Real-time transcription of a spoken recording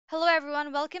Hello,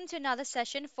 everyone. Welcome to another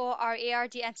session for our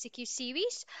ARD MCQ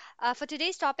series. For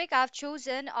today's topic, I've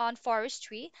chosen on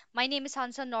forestry. My name is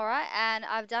Hansa Nora, and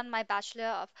I've done my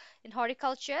in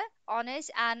horticulture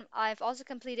honors, and I've also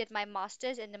completed my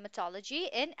master's in dermatology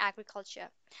in agriculture.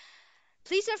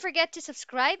 Please don't forget to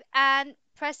subscribe and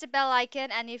press the bell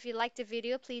icon. And if you like the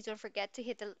video, please don't forget to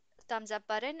hit the thumbs up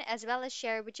button as well as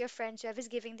share with your friends whoever is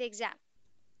giving the exam.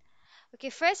 Okay,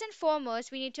 first and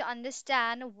foremost, we need to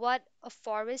understand what a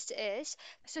forest is.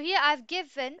 So here I've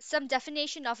given some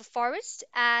definition of a forest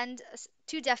and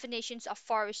two definitions of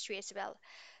forestry as well.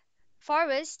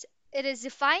 Forest, it is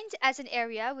defined as an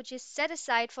area which is set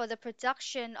aside for the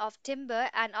production of timber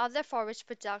and other forest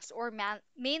products or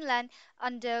mainland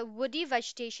under woody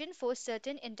vegetation for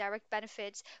certain indirect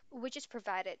benefits which is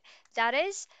provided. That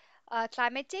is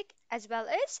climatic as well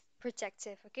as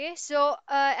protective. Okay, so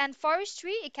and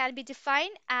forestry it can be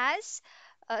defined as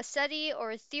a study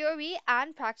or a theory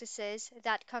and practices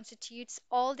that constitutes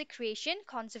all the creation,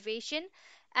 conservation,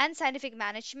 and scientific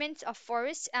management of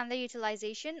forests and the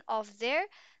utilization of their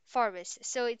forests.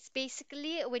 So it's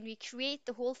basically when we create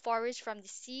the whole forest from the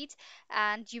seed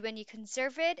and when you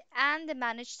conserve it and the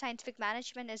managed scientific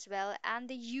management as well and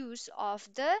the use of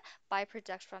the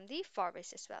byproducts from the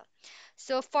forest as well.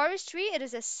 So forestry it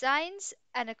is a science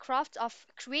and a craft of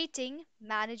creating,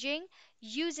 managing,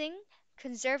 using,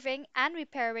 conserving and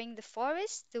repairing the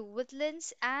forests, the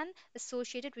woodlands and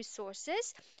associated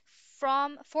resources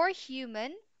from for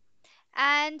human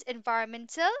and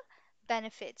environmental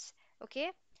benefits.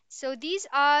 Okay, so these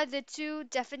are the two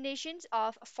definitions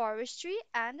of forestry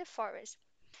and the forest.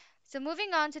 So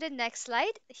moving on to the next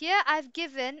slide, here I've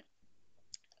given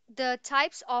the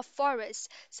types of forests.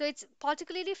 So it's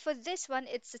particularly for this one,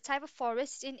 it's the type of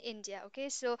forest in India. Okay,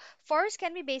 so forest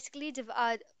can be basically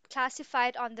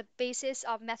classified on the basis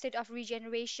of method of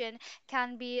regeneration,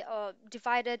 can be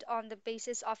divided on the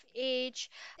basis of age,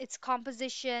 its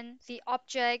composition, the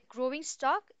object, growing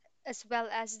stock, as well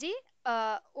as the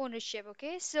ownership.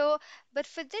 Okay, so but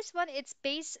for this one, it's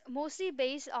based mostly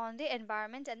based on the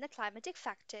environment and the climatic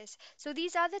factors. So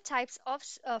these are the types of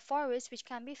forests which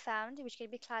can be found, which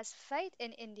can be classified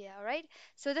in India. All right.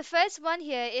 So the first one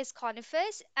here is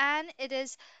conifers, and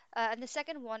the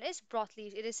second one is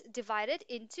broadleaf. It is divided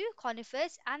into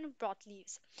conifers and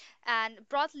broadleaves. And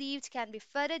broadleaves can be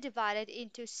further divided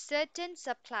into certain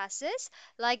subclasses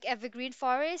like evergreen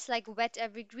forest, like wet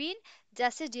evergreen,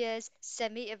 deciduous,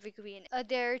 semi-evergreen.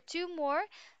 There are two more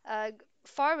uh,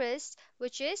 forests,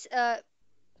 which is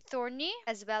thorny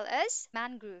as well as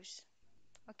mangroves.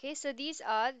 Okay, so these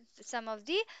are some of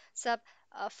the sub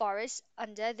forests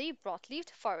under the broadleaf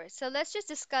forest. So let's just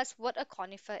discuss what a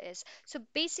conifer is. So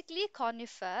basically,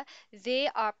 conifer they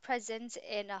are present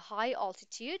in a high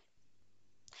altitude,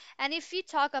 and if we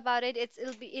talk about it,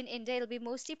 it'll be in India. It'll be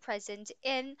mostly present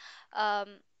um,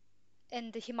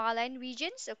 in the Himalayan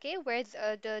regions. Okay, where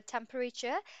the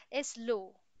temperature is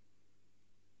low.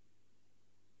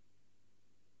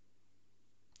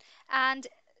 And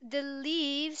the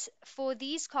leaves for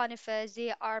these conifers,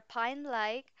 they are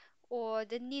pine-like or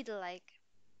the needle-like.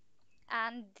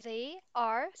 And they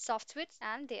are softwoods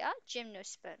and they are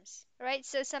gymnosperms. Right,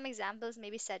 so some examples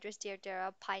maybe Cedrus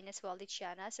deodara, Pinus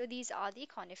wallichiana. So these are the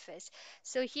conifers.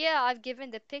 So here I've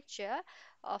given the picture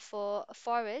of a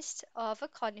forest of a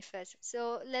conifers.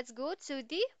 So let's go to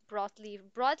the broadleaf.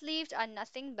 Broadleafed are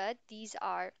nothing but these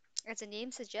are, as the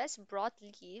name suggests, broad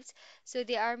leaves. So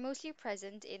they are mostly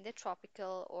present in the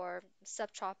tropical or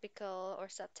subtropical or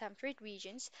subtemperate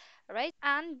regions, right?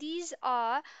 And these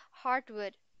are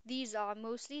hardwood. These are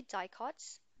mostly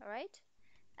dicots, all right?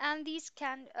 And these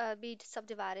can be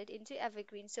subdivided into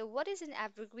evergreen. So what is an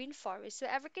evergreen forest? So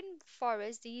evergreen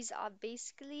forest, these are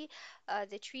basically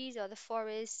the trees or the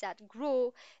forests that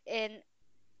grow in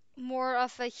more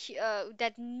of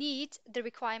that need the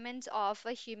requirements of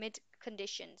a humid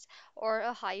conditions or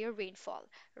a higher rainfall,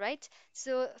 right?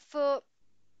 So for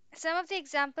some of the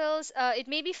examples, it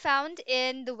may be found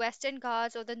in the Western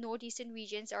Ghats or the northeastern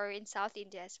regions or in South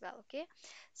India as well. Okay,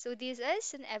 so this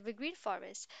is an evergreen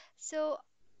forest. So,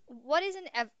 what is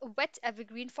a wet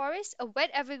evergreen forest? A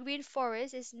wet evergreen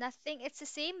forest is nothing. It's the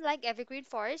same like evergreen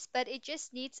forest, but it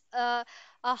just needs a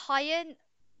higher,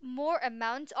 more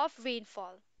amount of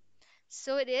rainfall.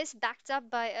 So it is backed up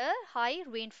by a high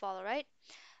rainfall, right?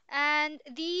 And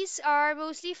these are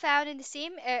mostly found in the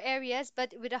same areas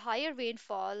but with a higher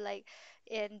rainfall, like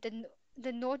in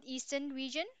the northeastern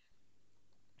region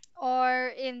or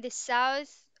in the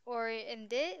south or in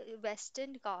the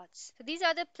western Ghats. So these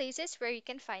are the places where you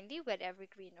can find the wet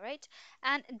evergreen, right?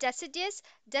 And deciduous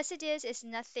is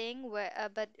nothing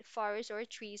but forests or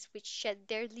trees which shed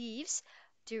their leaves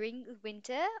during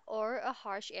winter or a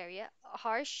harsh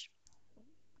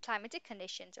climatic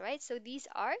conditions, right? So these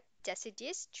are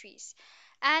deciduous trees.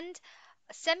 And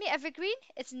semi-evergreen,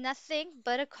 it's nothing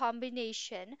but a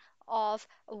combination of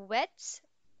a wet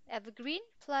evergreen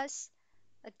plus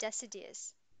a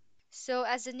deciduous. So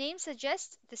as the name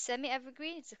suggests, the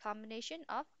semi-evergreen is a combination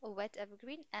of a wet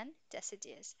evergreen and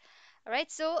deciduous. All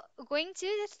right, so going to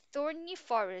the thorny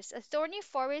forest. A thorny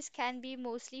forest can be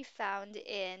mostly found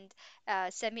in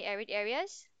semi-arid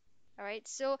areas. All right,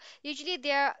 so usually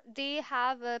they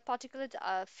have particular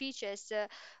features.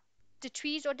 The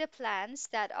trees or the plants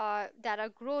that are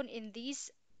grown in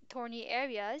these thorny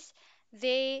areas,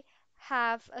 they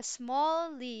have a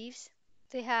small leaves,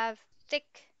 they have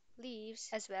thick leaves,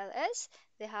 as well as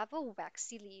they have a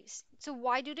waxy leaves. So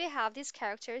why do they have these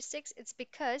characteristics? It's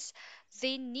because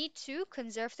they need to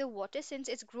conserve the water since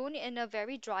it's grown in a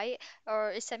very dry or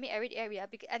a semi-arid area,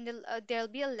 and there'll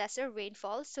be a lesser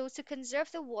rainfall. So to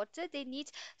conserve the water, they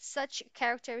need such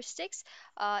characteristics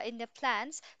in the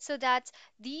plants so that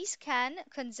these can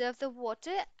conserve the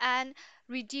water and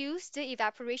reduce the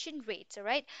evaporation rate, all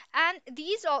right? And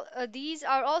these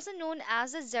are also known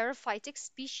as the xerophytic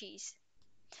species.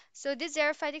 So these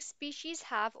xerophytic species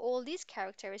have all these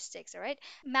characteristics, all right?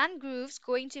 Mangroves,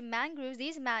 going to mangroves,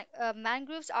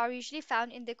 mangroves are usually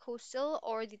found in the coastal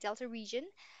or the delta region,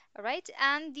 all right?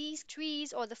 And these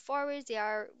trees or the forests, they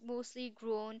are mostly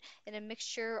grown in a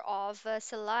mixture of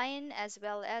saline as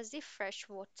well as the fresh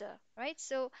water, right?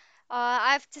 So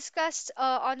I've discussed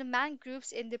on the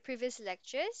mangroves in the previous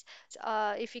lectures.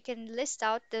 If you can list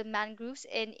out the mangroves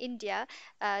in India,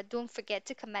 don't forget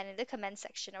to comment in the comment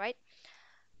section, all right?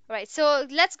 Right, so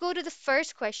let's go to the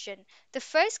first question. The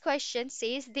first question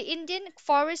says the Indian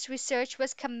Forest Research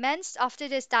was commenced after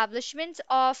the establishment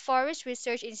of Forest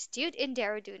Research Institute in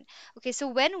Dehradun. Okay, so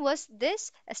when was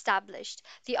this established?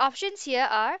 The options here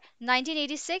are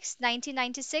 1986,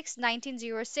 1996,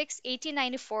 1906,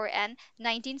 1894, and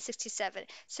 1967.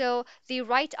 So the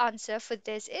right answer for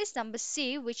this is number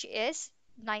C, which is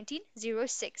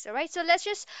 1906. All right, so let's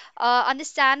just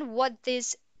understand what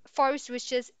this Forest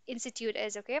Research Institute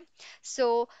is, okay?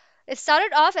 So it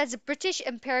started off as a British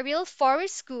Imperial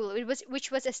Forest School. Which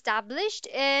was established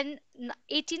in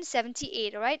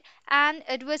 1878, all right? And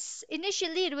it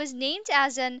was named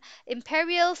as an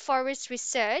Imperial Forest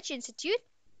Research Institute,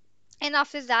 and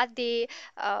after that they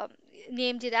um,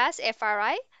 named it as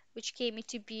FRI, which came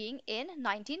into being in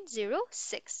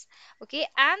 1906. Okay,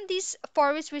 and this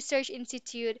Forest Research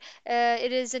Institute,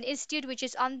 it is an institute which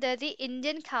is under the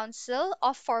Indian Council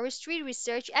of Forestry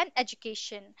Research and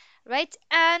Education, right?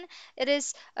 And it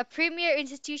is a premier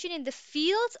institution in the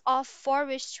field of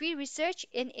forestry research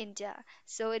in India.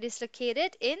 So it is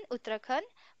located in Uttarakhand,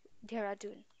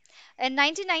 Dehradun. In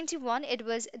 1991, it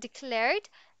was declared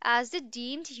as the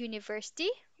deemed university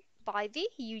by the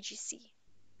UGC.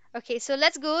 Okay, so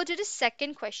let's go to the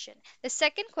second question. The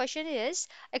second question is,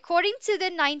 according to the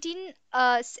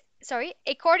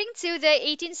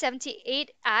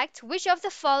 1878 Act, which of the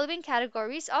following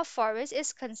categories of forest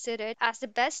is considered as the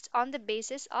best on the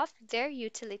basis of their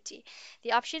utility?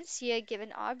 The options here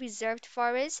given are reserved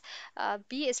forest,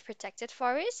 B is protected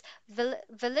forest,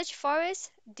 village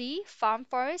forest, D farm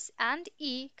forest, and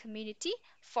E community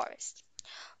forest.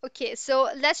 Okay, so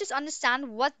let's just understand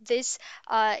what this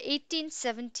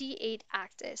 1878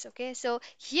 Act is. Okay, so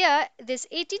here, this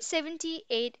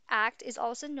 1878 Act is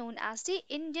also known as the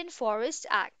Indian Forest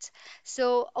Act.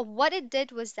 So, what it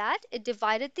did was that it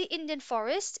divided the Indian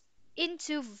forest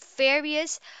into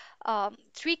various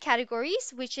three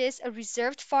categories, which is a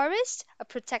reserved forest, a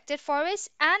protected forest,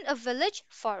 and a village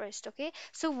forest. Okay,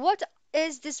 so what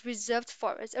is this reserved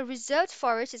forest? A reserved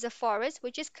forest is a forest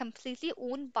which is completely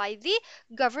owned by the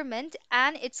government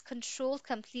and it's controlled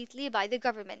completely by the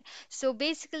government. So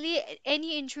basically,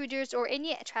 any intruders or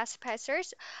any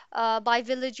trespassers by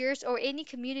villagers or any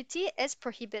community is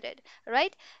prohibited,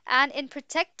 right? And in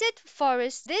protected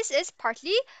forests, this is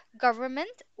partly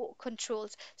government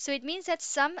controlled. So it means that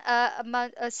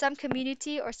some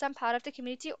community or some part of the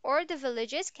community or the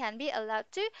villages can be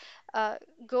allowed to uh,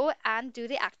 go and do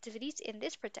the activities in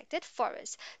this protected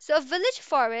forest. So a village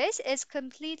forest is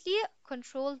completely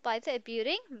controlled by the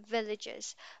abutting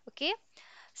villages. Okay,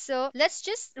 so let's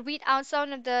just read out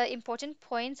some of the important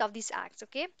points of these acts.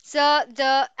 Okay, so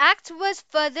the act was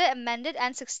further amended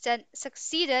and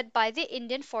succeeded by the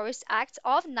Indian Forest Act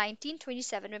of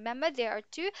 1927. Remember, there are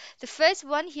two. The first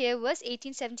one here was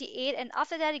 1878, and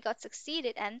after that, it got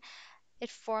succeeded and it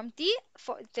formed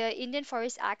the Indian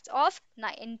Forest Act of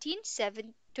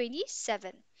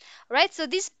 1927. Right, so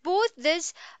this both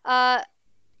this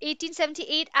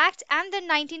 1878 Act and the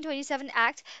 1927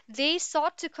 Act, they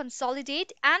sought to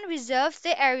consolidate and reserve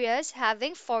the areas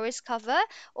having forest cover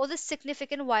or the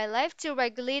significant wildlife to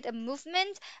regulate a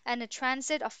movement and a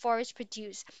transit of forest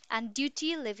produce and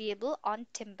duty leviable on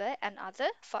timber and other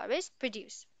forest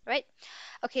produce. Right?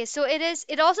 Okay, so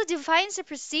it also defines a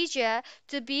procedure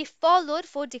to be followed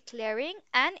for declaring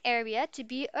an area to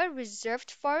be a reserved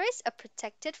forest, a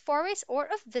protected forest, or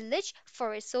a village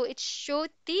forest. So it showed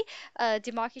the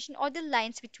demarcation or the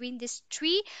lines between these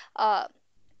three uh,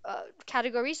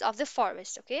 categories of the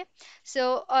forest. Okay,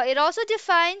 so it also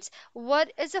defines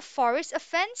what is a forest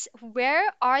offense, where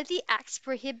are the acts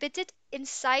prohibited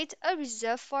inside a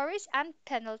reserve forest, and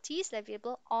penalties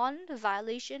leviable on the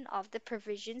violation of the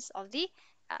provisions of the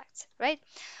act. Right?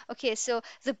 Okay, so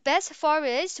the best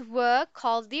forests were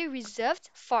called the reserved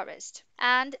forest.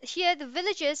 And here the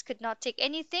villagers could not take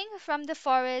anything from the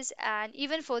forest and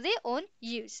even for their own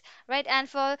use, right? And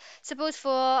for suppose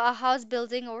for a house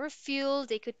building or a fuel,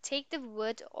 they could take the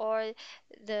wood or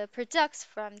the products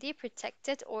from the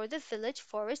protected or the village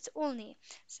forest only.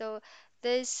 So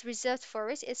this reserved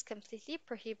forest is completely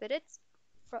prohibited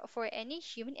for any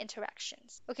human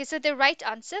interactions. Okay, so the right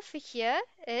answer for here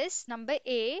is number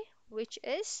A, which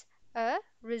is a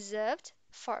reserved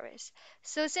forest.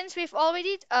 So since we've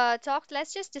already talked,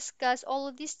 let's just discuss all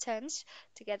of these terms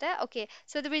together. Okay,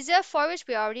 so the reserved forest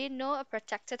we already know, a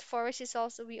protected forest is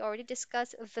also we already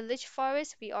discussed, a village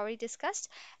forest we already discussed,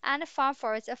 and a farm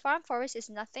forest. A farm forest is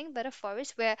nothing but a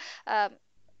forest um,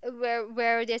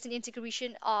 where there's an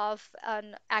integration of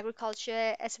an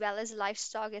agriculture as well as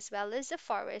livestock as well as the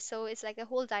forest. So it's like a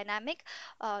whole dynamic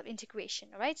integration,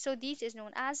 right? So this is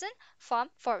known as a farm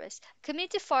forest.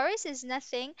 Community forest is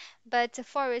nothing but a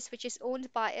forest which is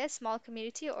owned by a small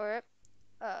community or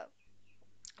uh,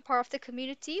 part of the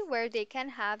community where they can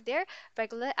have their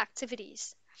regular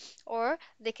activities or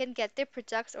they can get their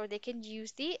products or they can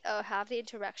use the have the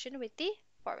interaction with the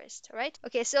forest, right?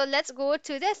 Okay, so let's go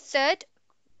to the third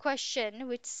question,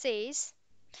 which says,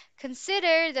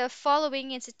 consider the following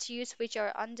institutes which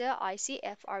are under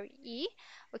ICFRE.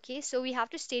 Okay, so we have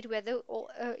to state whether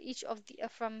each of the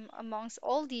from amongst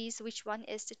all these, which one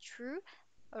is the true.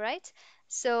 All right.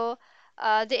 So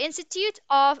the Institute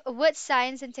of Wood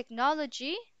Science and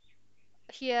Technology,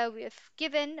 here we have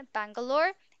given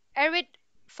Bangalore. Arid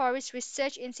Forest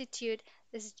Research Institute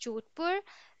is Jodhpur.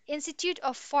 Institute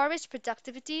of Forest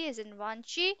Productivity is in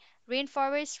Ranchi.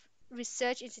 Rainforest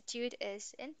Research Institute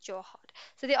is in Jorhat.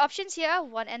 So the options here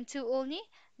 1 and 2 only.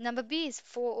 Number B is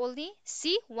 4 only.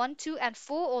 C 1, 2 and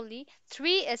 4 only.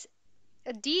 3 is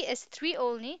D is 3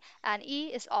 only, and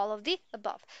E is all of the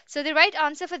above. So the right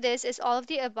answer for this is all of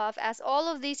the above, as all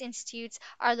of these institutes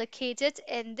are located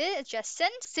in the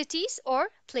adjacent cities or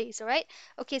place, all right?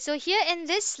 Okay, so here in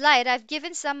this slide, I've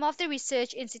given some of the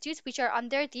research institutes which are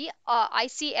under the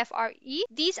ICFRE.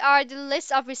 These are the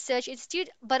list of research institute,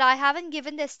 but I haven't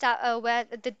given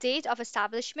the date of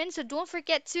establishment, so don't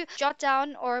forget to jot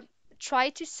down or try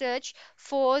to search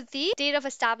for the date of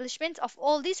establishment of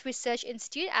all these research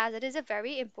institute, as it is a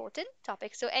very important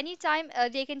topic. So anytime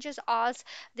they can just ask,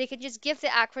 they can just give the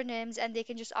acronyms and they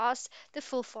can just ask the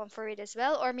full form for it as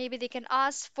well, or maybe they can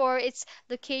ask for its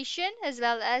location as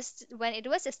well as when it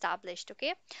was established.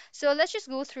 Okay, so let's just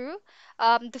go through.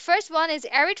 The first one is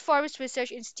Arid Forest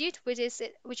Research Institute, which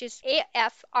is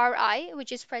AFRI,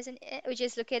 which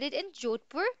is located in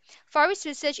Jodhpur. Forest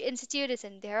Research Institute is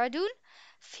in Dehradun.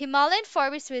 Himalayan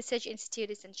Forest Research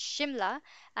Institute is in Shimla,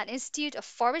 and Institute of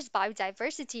Forest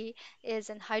Biodiversity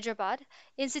is in Hyderabad.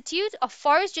 Institute of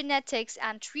Forest Genetics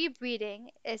and Tree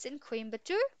Breeding is in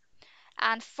Coimbatore,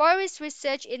 and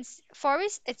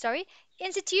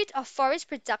Institute of Forest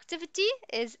Productivity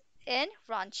is in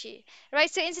Ranchi. Right,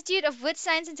 so Institute of Wood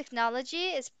Science and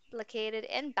Technology is located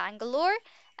in Bangalore,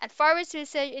 and Forest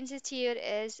Research Institute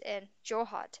is in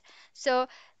Jorhat. So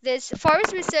this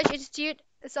Forest Research Institute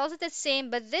is also the same,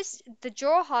 but the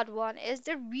Jorhat one is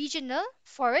the Regional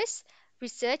Forest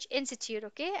Research Institute,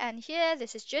 okay? And here,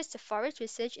 this is just a Forest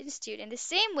Research Institute. In the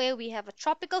same way, we have a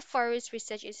Tropical Forest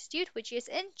Research Institute, which is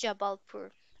in Jabalpur,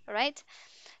 all right?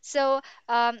 So,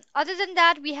 other than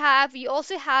that, we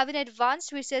also have an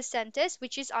advanced research centers,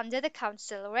 which is under the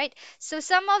council, right? So,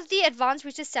 some of the advanced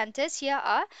research centers here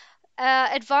are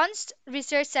Advanced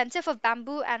Research Center for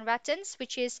Bamboo and Rattans,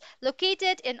 which is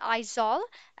located in Aizawl,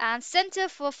 and Center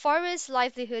for Forest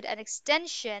Livelihood and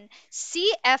Extension,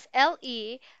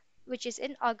 CFLE, which is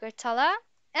in Agartala,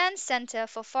 and Center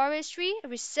for Forestry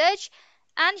Research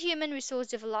and Human Resource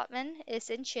Development is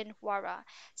in Chinwara.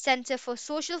 Center for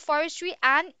Social Forestry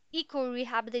and Eco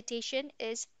Rehabilitation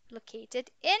is located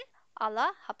in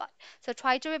Allahabad. So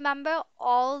try to remember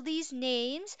all these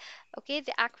names, okay,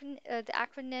 the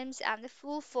acronyms and the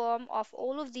full form of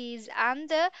all of these, and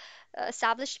the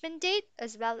establishment date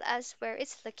as well as where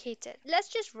it's located. Let's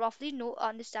just roughly know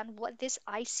understand what this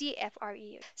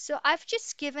ICFRE is. So I've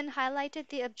just given highlighted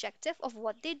the objective of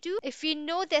what they do. If you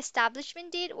know the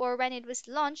establishment date or when it was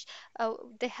launched,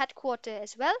 the headquarter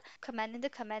as well, comment in the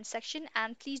comment section,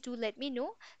 and please do let me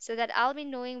know so that I'll be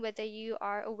knowing whether you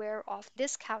are aware of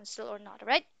this council or not,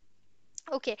 right?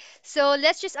 Okay, so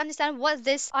let's just understand what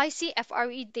this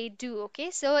ICFRE they do.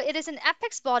 Okay, so it is an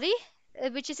apex body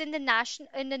which is in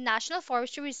the National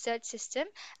Forestry Research System,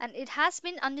 and it has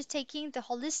been undertaking the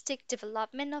holistic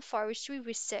development of forestry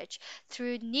research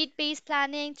through need-based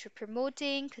planning, through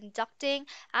promoting, conducting,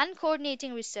 and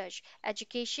coordinating research,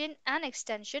 education, and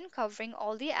extension covering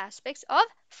all the aspects of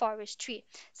forestry.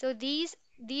 So these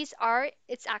are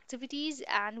its activities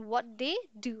and what they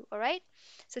do. All right.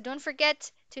 So don't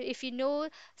forget to, if you know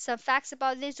some facts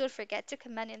about this, don't forget to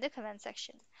comment in the comment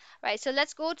section. Right, so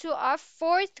let's go to our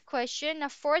fourth question. Our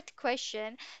fourth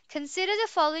question, consider the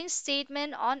following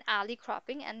statement on alley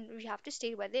cropping, and we have to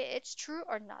state whether it's true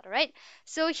or not, all right?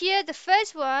 So here, the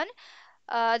first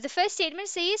statement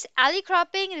says alley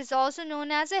cropping is also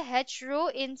known as a hedgerow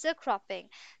intercropping.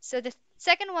 So the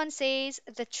second one says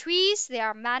the trees they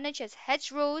are managed as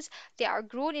hedgerows, they are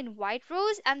grown in wide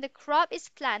rows, and the crop is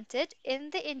planted in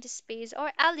the interspace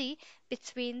or alley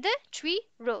between the tree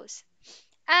rows.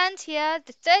 And here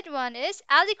the third one is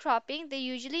alley cropping. They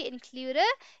usually include a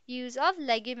use of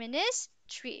leguminous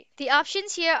tree. The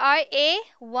options here are A,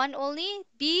 1 only,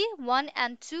 B, 1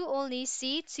 and 2 only,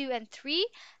 C, 2 and 3,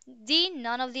 D,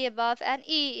 none of the above, and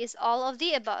E is all of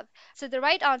the above. So the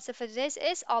right answer for this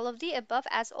is all of the above,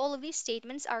 as all of these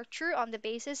statements are true on the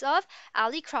basis of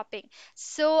alley cropping.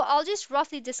 So I'll just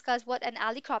roughly discuss what an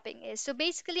alley cropping is. So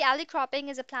basically, alley cropping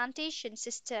is a plantation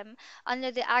system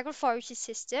under the agroforestry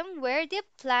system where they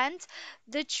plant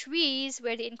the trees,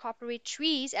 where they incorporate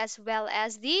trees as well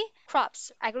as the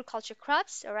crops, agriculture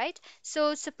crops, all right?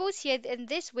 So suppose here in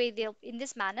this way, in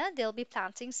this manner, they'll be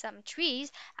planting some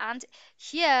trees, and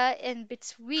here in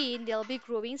between, they'll be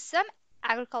growing some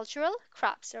agricultural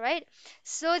crops, all right?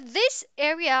 So this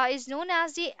area is known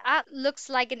as the looks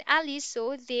like an alley,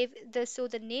 so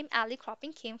the name alley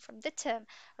cropping came from the term.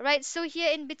 Right, so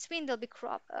here in between they'll be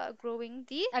growing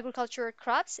the agricultural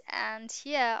crops, and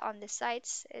here on the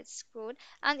sides it's grown,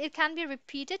 and it can be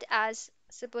repeated as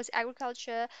suppose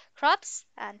agriculture crops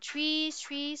and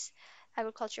trees,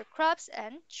 agriculture crops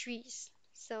and trees.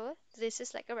 So this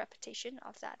is like a repetition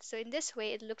of that. So in this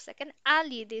way it looks like an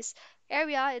alley. This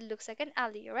area it looks like an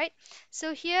alley, right?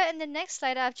 So here in the next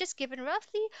slide I've just given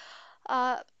roughly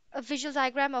uh, a visual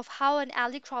diagram of how an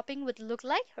alley cropping would look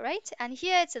like, right? And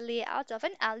here it's a layout of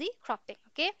an alley cropping,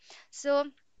 okay? So,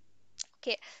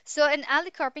 okay, so an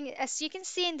alley cropping, as you can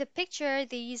see in the picture,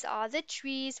 these are the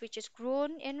trees which is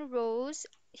grown in rows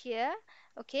here,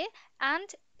 okay? And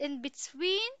in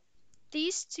between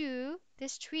these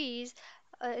trees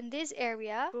in this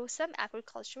area grow some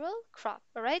agricultural crop,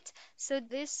 all right? So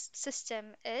this system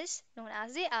is known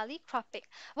as the alley cropping.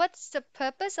 What's the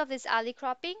purpose of this alley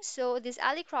cropping? So this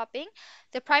alley cropping,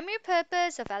 the primary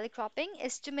purpose of alley cropping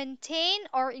is to maintain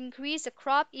or increase the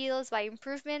crop yields by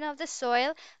improvement of the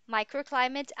soil,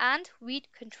 microclimate, and weed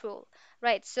control,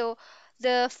 right? So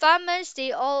the farmers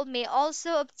they all may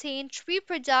also obtain tree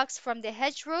products from the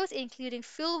hedgerows, including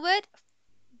fuelwood,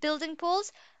 building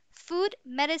poles, food,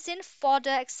 medicine, fodder,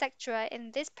 etc.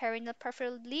 In this perennial,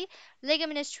 preferably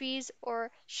leguminous trees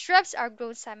or shrubs are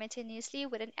grown simultaneously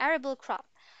with an arable crop.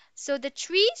 So the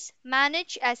trees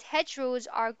managed as hedgerows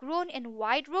are grown in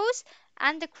wide rows,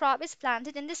 and the crop is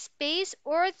planted in the space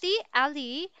or the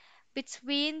alley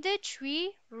between the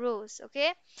tree rows.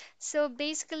 Okay, so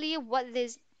basically what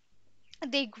this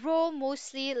they grow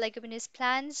mostly leguminous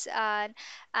plants,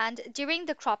 and during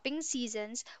the cropping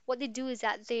seasons what they do is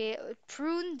that they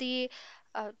prune the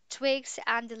twigs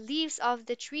and the leaves of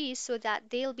the trees so that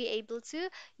they'll be able to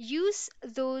use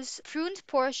those pruned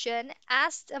portion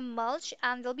as a mulch,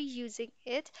 and they'll be using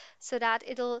it so that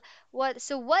it'll what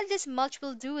this mulch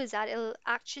will do is that it'll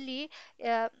actually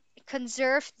uh,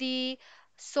 conserve the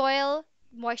soil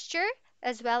moisture,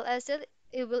 as well as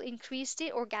it will increase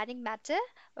the organic matter,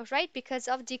 all right, because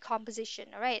of decomposition,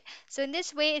 all right? So in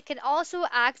this way, it can also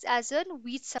act as a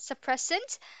weed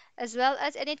suppressant as well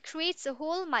as, and it creates a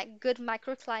whole good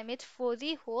microclimate for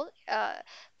the whole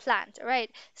plant, all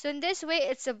right? So in this way,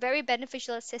 it's a very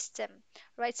beneficial system,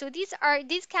 right? So these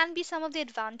can be some of the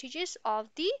advantages of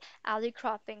the alley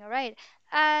cropping, all right?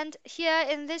 And here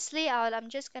in this layout, I'm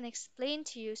just going to explain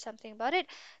to you something about it.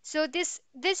 So this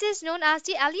is known as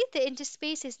the alley. The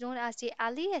interspace is known as the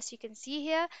alley. As you can see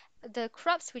here, the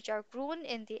crops which are grown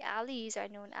in the alleys are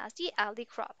known as the alley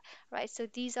crop, right? So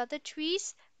these are the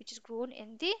trees which is grown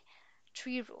in the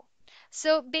tree row.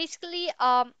 So basically,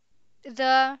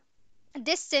 the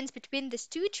distance between these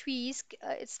two trees,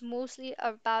 it's mostly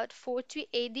about 4 to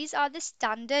 8. These are the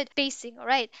standard spacing,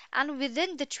 right? And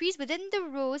within the trees, within the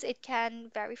rows, it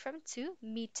can vary from 2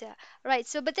 meter, right?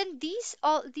 So but then these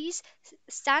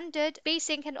standard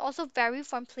spacing can also vary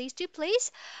from place to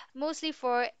place. Mostly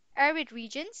for arid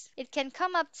regions, it can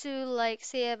come up to, like,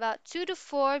 say, about 2 to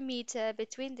 4 meter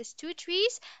between these two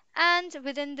trees, and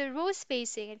within the row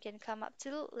spacing it can come up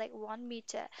to like 1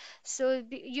 meter. So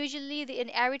usually in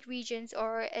arid regions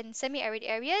or in semi-arid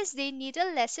areas, they need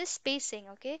a lesser spacing,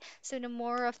 okay? So no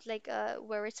more of like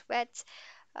where it's wet,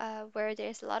 where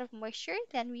there's a lot of moisture,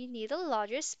 then we need a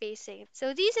larger spacing.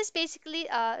 So this is basically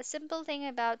a simple thing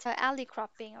about alley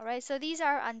cropping, all right? So these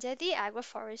are under the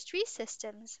agroforestry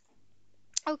systems.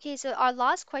 Okay, so our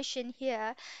last question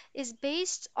here is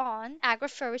based on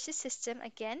agroforestry system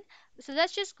again. So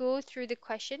let's just go through the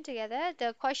question together.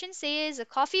 The question says a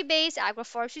coffee-based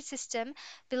agroforestry system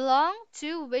belong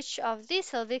to which of the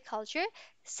silviculture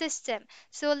system?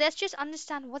 So let's just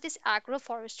understand what this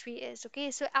agroforestry is.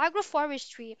 Okay, so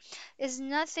agroforestry is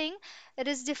nothing. It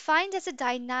is defined as a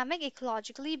dynamic,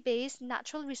 ecologically based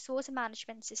natural resource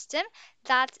management system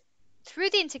that through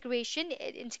the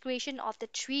integration of the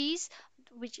trees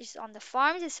which is on the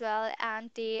farms as well,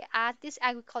 and they add these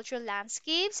agricultural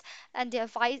landscapes, and they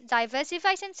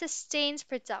diversifies and sustains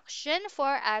production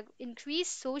for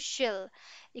increased social,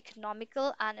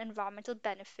 economical, and environmental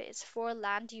benefits for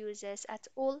land users at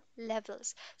all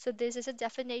levels. So this is a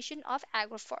definition of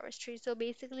agroforestry. So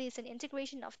basically, it's an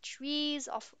integration of trees,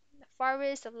 of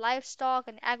forest, of livestock,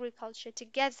 and agriculture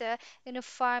together in a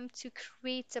farm to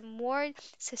create a more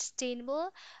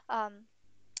sustainable um,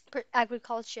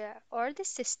 agriculture or the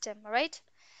system, right?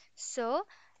 So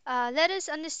let us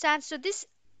understand. So this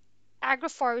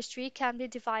agroforestry can be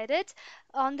divided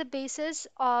on the basis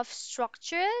of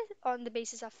structure, on the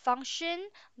basis of function,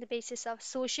 on the basis of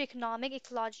socioeconomic,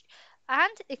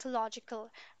 and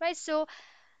ecological, right? So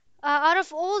out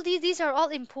of all these are all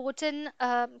important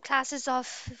classes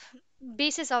of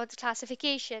basis of the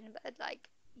classification, but like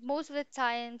most of the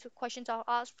time the questions are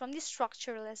asked from the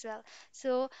structural as well.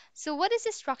 So what is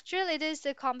the structural? It is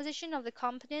the composition of the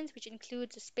components, which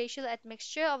includes the spatial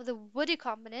admixture of the woody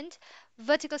component,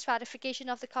 vertical stratification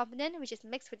of the component, which is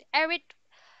mixed with arid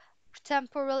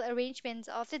temporal arrangements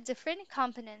of the different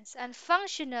components, and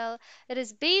functional, it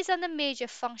is based on the major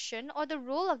function or the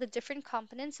role of the different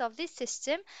components of the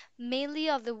system, mainly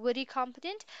of the woody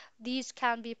component. These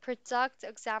can be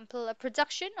example, a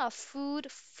production of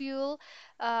food, fuel,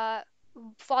 uh,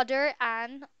 fodder,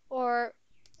 and or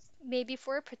maybe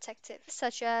for protective,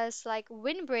 such as like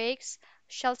windbreaks,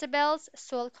 shelter belts,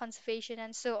 soil conservation,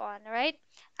 and so on, right?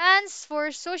 And for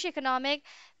socioeconomic,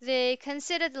 they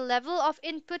consider the level of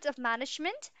input of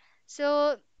management.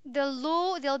 So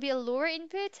there'll be a lower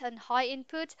input and high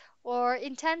input, or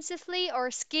intensively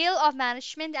or scale of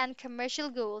management and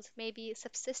commercial goals, maybe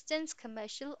subsistence,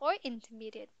 commercial, or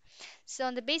intermediate. So,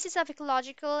 on the basis of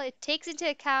ecological, it takes into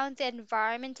account the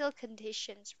environmental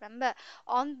conditions. Remember,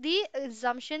 on the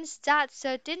assumptions that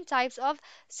certain types of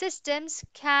systems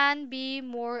can be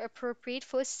more appropriate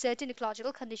for certain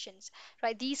ecological conditions,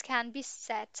 right? These can be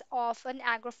set off on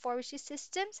agroforestry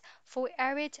systems for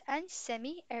arid and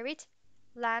semi-arid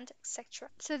land, etc.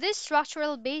 So this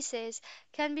structural basis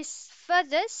can be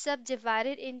further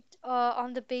subdivided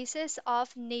on the basis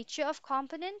of nature of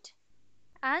component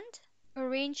and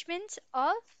arrangement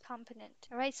of component.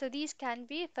 Alright, so these can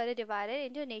be further divided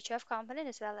into nature of component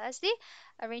as well as the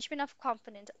arrangement of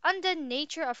component. Under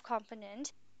nature of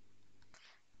component,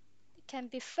 it can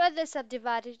be further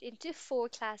subdivided into 4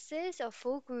 classes or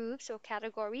 4 groups or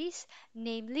categories,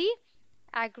 namely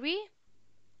agri,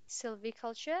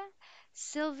 silviculture,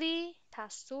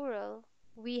 silvi-pastoral.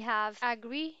 We have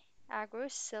agro,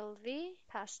 sylvi,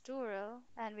 pastoral,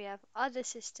 and we have other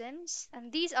systems.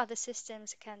 And these other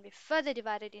systems can be further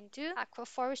divided into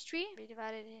aquaforestry, be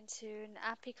divided into an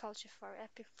apiculture for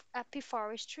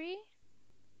apiforestry,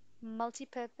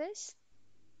 multi-purpose,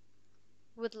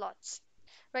 woodlots.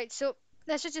 Right, so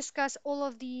let's just discuss all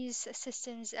of these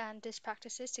systems and these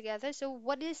practices together. So,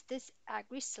 what is this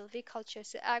agri-silviculture?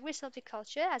 So,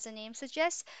 agri-silviculture, as the name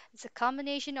suggests, it's a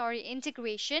combination or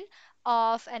integration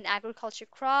of an agriculture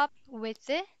crop with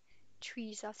the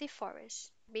trees of the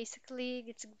forest. Basically,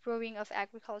 it's growing of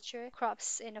agriculture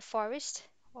crops in a forest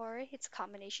or it's a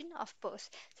combination of both.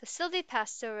 So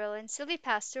silvipastoral and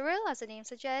silvipastoral, as the name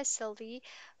suggests, silvi,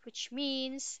 which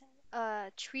means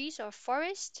trees or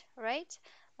forest, right?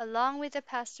 Along with the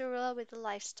pastoral with the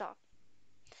livestock.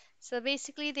 So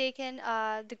basically,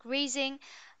 the grazing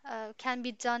can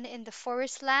be done in the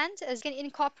forest land as can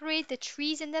incorporate the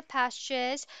trees in the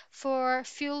pastures for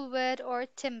fuel wood or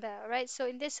timber, right? So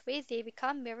in this way, they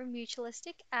become very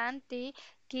mutualistic and they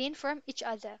gain from each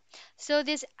other. So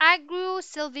this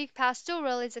agro-sylvic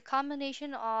pastoral is a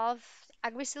combination of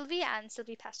agri-sylvi and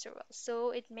sylvipastoral.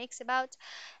 So it makes about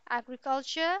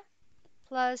agriculture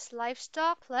plus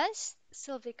livestock plus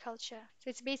silviculture.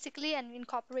 So it's basically an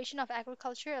incorporation of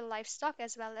agriculture and livestock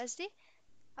as well as the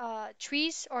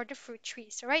trees or the fruit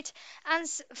trees, right? And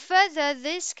further,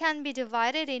 this can be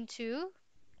divided into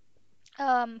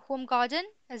home garden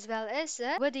as well as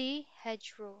a woody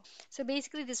hedgerow. So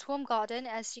basically, this home garden,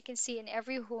 as you can see in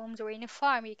every home or in a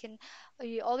farm,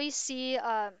 you always see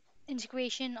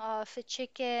integration of a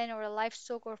chicken or a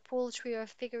livestock or poultry or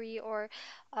piggery or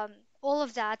um, all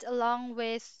of that, along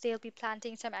with they'll be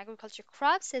planting some agriculture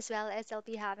crops as well as they'll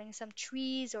be having some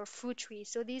trees or fruit trees.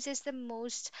 So this is the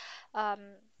most um,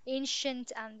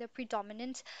 ancient and the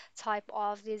predominant type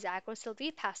of this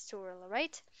agro-sylvi pastoral,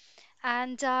 right?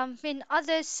 And in the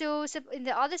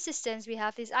other systems, we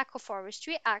have this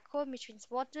agroforestry, aqua, which means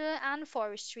water, and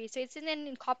forestry. So it's in an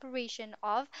incorporation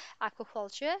of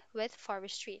aquaculture with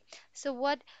forestry. So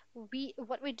what we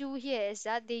do here is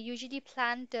that they usually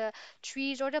plant the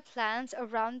trees or the plants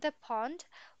around the pond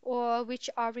or which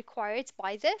are required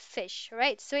by the fish,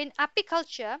 right? So in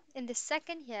apiculture, in the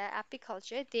second here,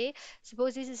 apiculture, they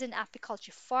suppose this is an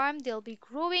apiculture farm. They'll be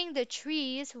growing the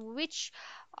trees which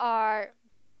are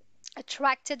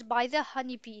attracted by the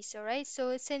honeybees. All right.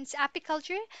 So since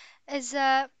apiculture is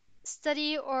a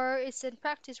study or is in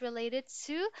practice related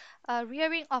to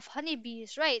rearing of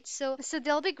honeybees, right? So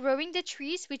they'll be growing the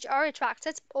trees which are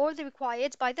attracted or the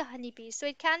required by the honeybees. So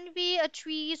it can be a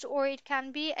trees or it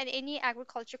can be any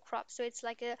agriculture crop. So it's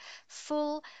like a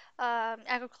full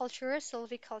agriculture,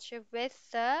 silviculture with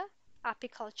the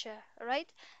apiculture,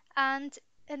 right? And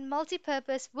in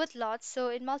multi-purpose woodlots, so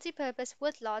in multi-purpose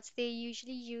woodlots, they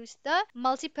usually use the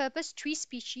multi-purpose tree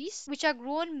species, which are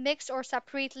grown mixed or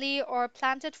separately or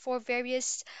planted for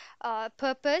various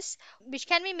purpose, which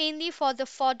can be mainly for the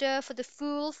fodder, for the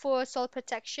fuel, for soil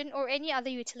protection, or any other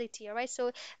utility. All right,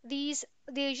 so they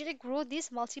usually grow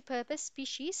these multi-purpose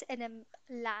species in a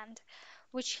land,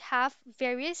 which have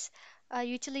various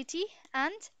utility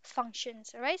and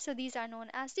functions. All right, so these are known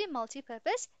as the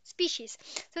multi-purpose species.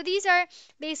 So these are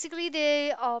basically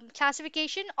the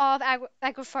classification of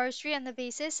agroforestry on the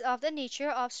basis of the nature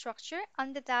of structure,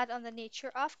 under that on the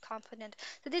nature of component.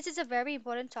 So this is a very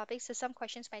important topic, so some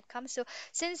questions might come. So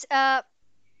since gotta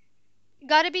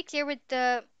be clear with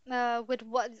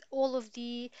what all of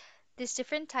these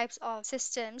different types of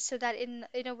systems, so that in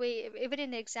a way, even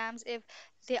in exams, if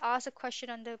they ask a question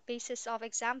on the basis of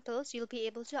examples, you'll be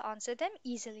able to answer them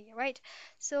easily, right?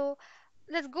 So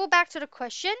let's go back to the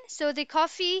question. So the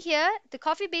coffee here, the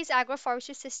coffee-based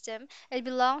agroforestry system, it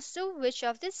belongs to which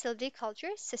of the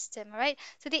silviculture system, right?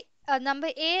 So the number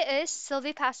A is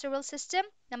silvipastoral system.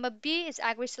 Number B is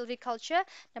agri-silviculture.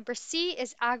 Number C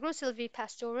is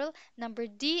agro-silvipastoral. Number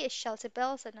D is shelter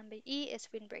belts, and number E is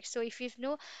windbreak. So if you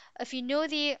know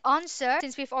the answer,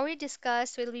 since we've already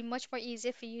discussed, so it'll be much more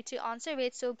easier for you to answer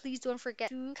it. So please don't forget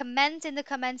to comment in the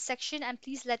comment section and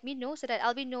please let me know so that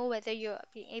I'll be know whether you're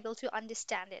being able to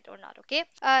understand it or not. Okay.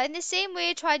 In the same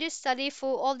way, try to study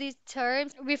for all these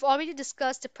terms. We've already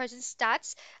discussed the present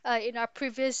stats in our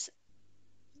previous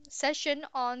session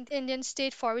on the Indian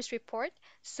State Forest Report.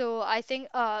 So I think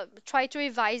try to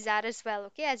revise that as well,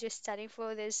 okay, as you're studying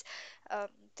for this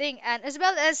thing. And as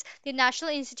well as the National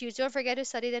Institute. Don't forget to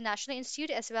study the National Institute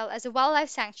as well as the wildlife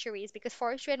sanctuaries because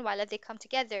forestry and wildlife they come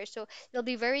together. So it'll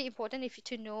be very important if you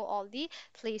to know all the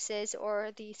places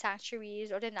or the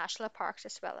sanctuaries or the national parks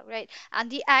as well, right? And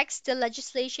the acts, the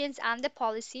legislations and the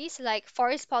policies like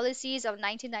forest policies of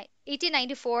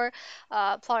 1894,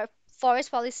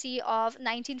 forest policy of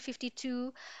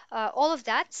 1952, all of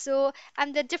that. So,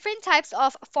 and the different types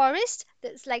of forest,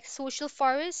 that's like social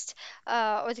forest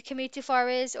or the community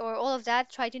forest or all of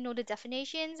that, try to know the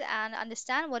definitions and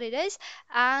understand what it is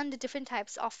and the different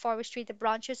types of forestry, the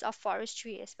branches of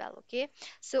forestry as well, okay?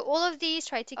 So, all of these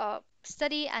try to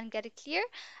study and get it clear.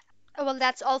 Well,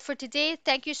 that's all for today.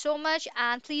 Thank you so much.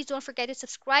 And please don't forget to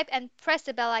subscribe and press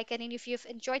the bell icon. And if you've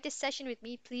enjoyed this session with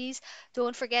me, please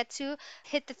don't forget to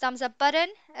hit the thumbs up button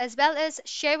as well as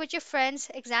share with your friends.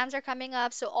 Exams are coming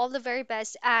up, so all the very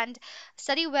best and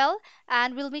study well.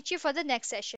 And we'll meet you for the next session.